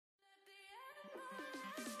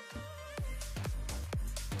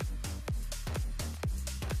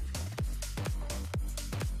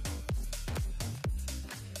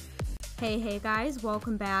Hey guys,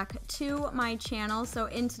 welcome back to my channel. So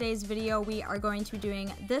in today's video we are going to be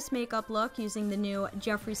doing this makeup look using the new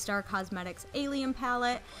Jeffree Star Cosmetics Alien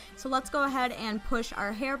palette. So let's go ahead and push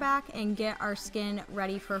our hair back and get our skin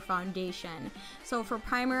ready for foundation. So for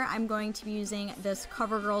primer, I'm going to be using this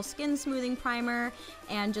CoverGirl Skin Smoothing Primer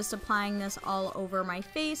and just applying this all over my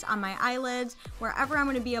face, on my eyelids. Wherever I'm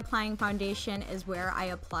going to be applying foundation is where I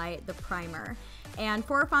apply the primer. And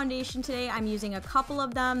for foundation today, I'm using a couple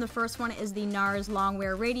of them. The first one is the NARS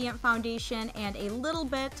Longwear Radiant Foundation and a little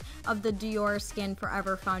bit of the Dior Skin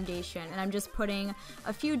Forever Foundation. And I'm just putting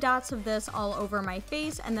a few dots of this all over my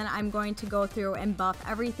face, and then I'm going to go through and buff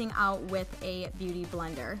everything out with a beauty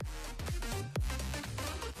blender.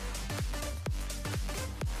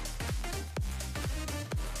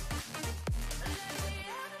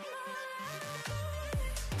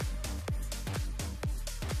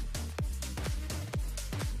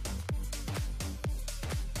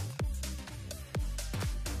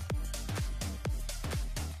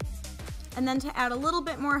 And then to add a little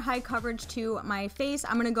bit more high coverage to my face,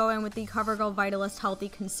 I'm going to go in with the CoverGirl Vitalist Healthy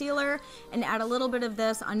Concealer and add a little bit of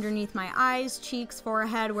this underneath my eyes, cheeks,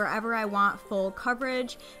 forehead, wherever I want full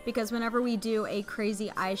coverage, because whenever we do a crazy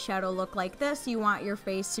eyeshadow look like this, you want your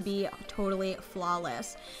face to be totally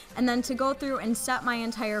flawless. And then to go through and set my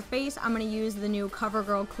entire face, I'm going to use the new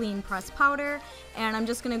CoverGirl Clean Press Powder, and I'm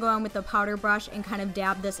just going to go in with the powder brush and kind of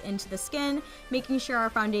dab this into the skin, making sure our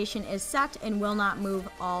foundation is set and will not move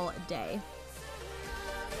all day.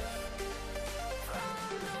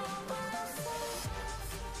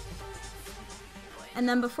 And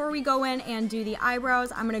then before we go in and do the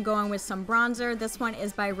eyebrows, I'm going to go in with some bronzer. This one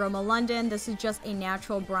is by Roma London. This is just a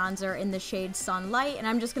natural bronzer in the shade Sunlight, and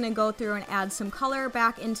I'm just going to go through and add some color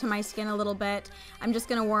back into my skin a little bit. I'm just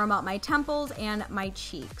going to warm up my temples and my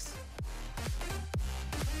cheeks.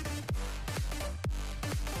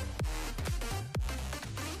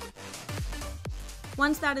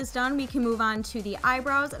 Once that is done, we can move on to the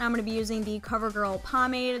eyebrows, and I'm going to be using the CoverGirl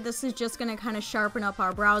pomade. This is just going to kind of sharpen up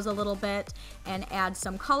our brows a little bit and add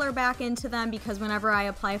some color back into them, because whenever I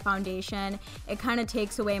apply foundation, it kind of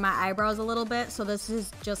takes away my eyebrows a little bit, so this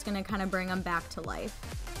is just going to kind of bring them back to life.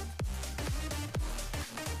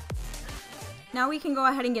 Now we can go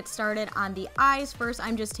ahead and get started on the eyes. First,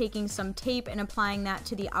 I'm just taking some tape and applying that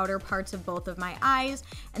to the outer parts of both of my eyes,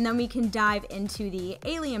 and then we can dive into the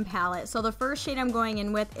Alien palette. So the first shade I'm going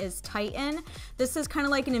in with is Titan. This is kind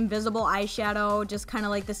of like an invisible eyeshadow, just kind of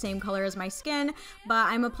like the same color as my skin, but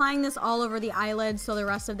I'm applying this all over the eyelids so the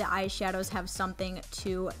rest of the eyeshadows have something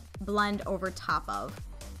to blend over top of.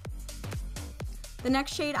 The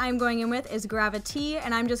next shade I'm going in with is Gravity,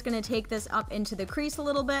 and I'm just going to take this up into the crease a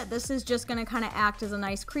little bit. This is just going to kind of act as a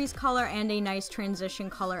nice crease color and a nice transition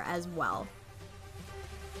color as well.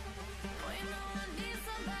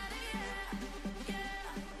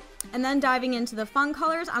 And then diving into the fun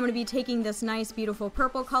colors, I'm going to be taking this nice beautiful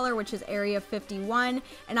purple color, which is Area 51,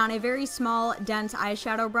 and on a very small dense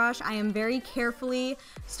eyeshadow brush, I am very carefully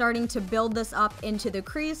starting to build this up into the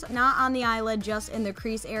crease, not on the eyelid, just in the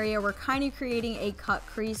crease area. We're kind of creating a cut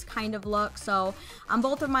crease kind of look, so on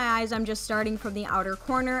both of my eyes, I'm just starting from the outer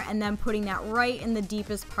corner and then putting that right in the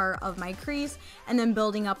deepest part of my crease, and then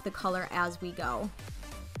building up the color as we go.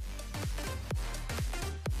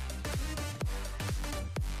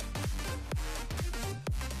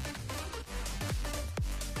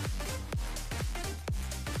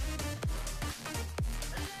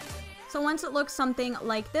 So once it looks something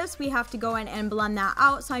like this, we have to go in and blend that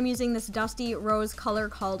out. So I'm using this dusty rose color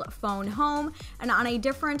called Phone Home, and on a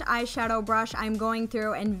different eyeshadow brush, I'm going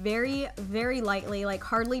through and very, very lightly, like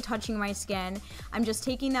hardly touching my skin, I'm just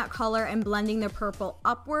taking that color and blending the purple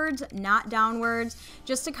upwards, not downwards,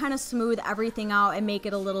 just to kind of smooth everything out and make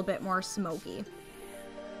it a little bit more smoky.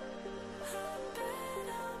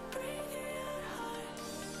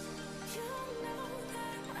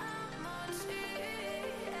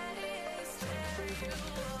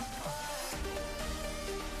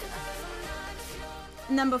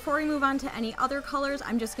 And then before we move on to any other colors,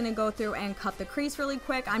 I'm just going to go through and cut the crease really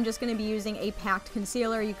quick. I'm just going to be using a packed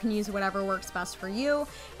concealer. You can use whatever works best for you.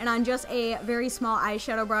 And on just a very small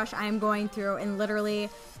eyeshadow brush, I am going through and literally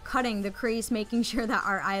cutting the crease, making sure that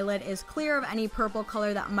our eyelid is clear of any purple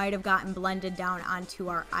color that might have gotten blended down onto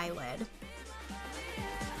our eyelid.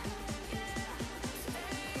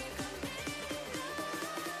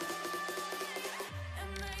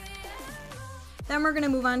 Then we're going to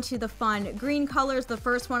move on to the fun green colors. The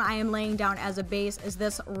first one I am laying down as a base is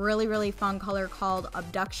this really fun color called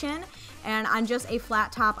Abduction. And on just a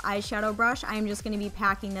flat top eyeshadow brush, I am just going to be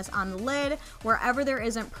packing this on the lid wherever there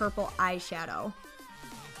isn't purple eyeshadow.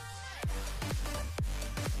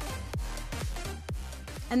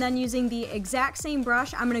 And then using the exact same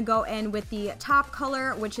brush, I'm going to go in with the top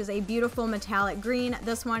color, which is a beautiful metallic green.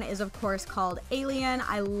 This one is of course called Alien.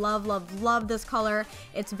 I love, love, love this color.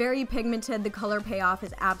 It's very pigmented. The color payoff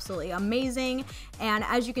is absolutely amazing. And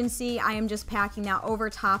as you can see, I am just packing that over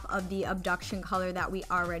top of the abduction color that we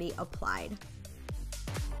already applied.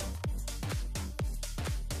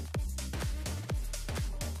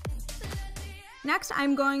 Next,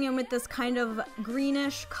 I'm going in with this kind of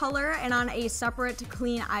greenish color, and on a separate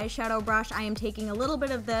clean eyeshadow brush, I am taking a little bit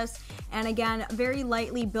of this, and again, very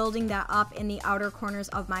lightly building that up in the outer corners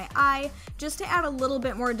of my eye, just to add a little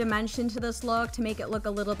bit more dimension to this look, to make it look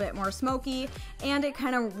a little bit more smoky, and it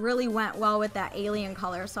kind of really went well with that alien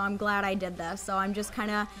color, so I'm glad I did this. So I'm just kind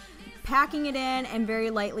of packing it in and very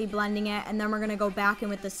lightly blending it, and then we're going to go back in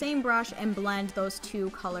with the same brush and blend those two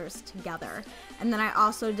colors together. And then I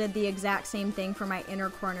also did the exact same thing for my inner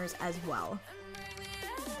corners as well.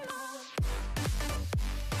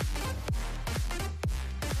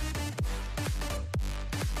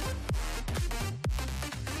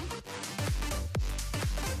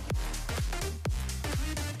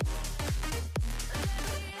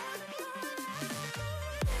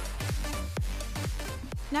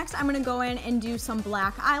 Next, I'm going to go in and do some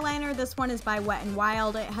black eyeliner. This one is by Wet n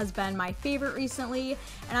Wild. It has been my favorite recently,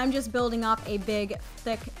 and I'm just building up a big,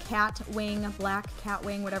 thick cat wing, black cat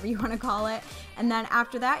wing, whatever you want to call it. And then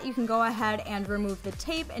after that, you can go ahead and remove the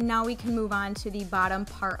tape, and now we can move on to the bottom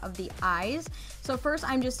part of the eyes. So first,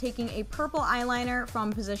 I'm just taking a purple eyeliner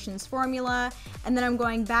from Positions Formula, and then I'm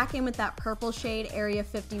going back in with that purple shade, Area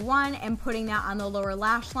 51, and putting that on the lower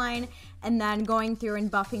lash line, and then going through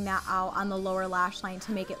and buffing that out on the lower lash line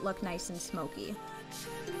to make it look nice and smoky.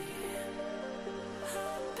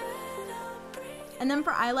 And then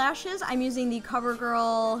for eyelashes, I'm using the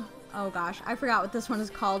CoverGirl, oh gosh, I forgot what this one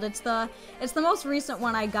is called. It's the most recent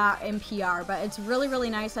one I got in PR, but it's really,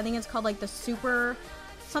 really nice. I think it's called like the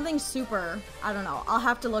something super, I don't know. I'll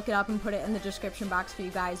have to look it up and put it in the description box for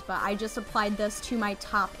you guys, but I just applied this to my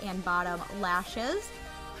top and bottom lashes.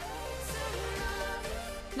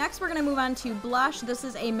 Next, we're going to move on to blush. This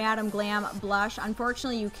is a Madam Glam blush.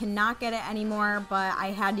 Unfortunately, you cannot get it anymore, but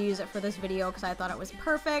I had to use it for this video because I thought it was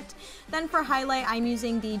perfect. Then for highlight, I'm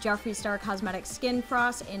using the Jeffree Star Cosmetics Skin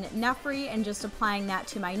Frost in Jeffree and just applying that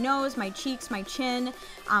to my nose, my cheeks, my chin,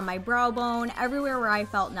 on my brow bone, everywhere where I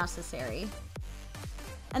felt necessary.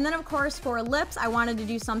 And then of course for lips, I wanted to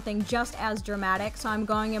do something just as dramatic, so I'm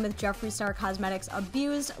going in with Jeffree Star Cosmetics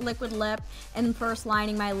Abused Liquid Lip and first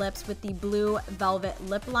lining my lips with the blue Velvet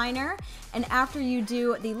Lip Liner. And after you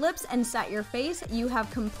do the lips and set your face, you have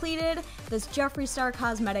completed this Jeffree Star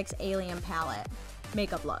Cosmetics Alien Palette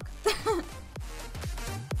makeup look.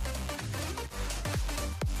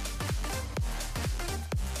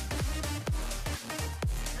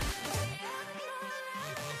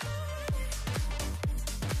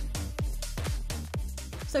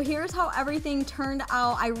 So here's how everything turned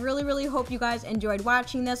out. I really, really hope you guys enjoyed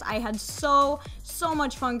watching this. I had so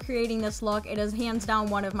much fun creating this look. It is hands down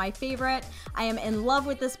one of my favorite. I am in love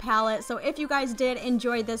with this palette. So if you guys did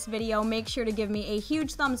enjoy this video, make sure to give me a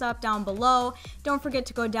huge thumbs up down below. Don't forget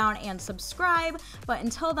to go down and subscribe. But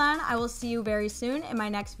until then, I will see you very soon in my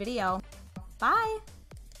next video. Bye!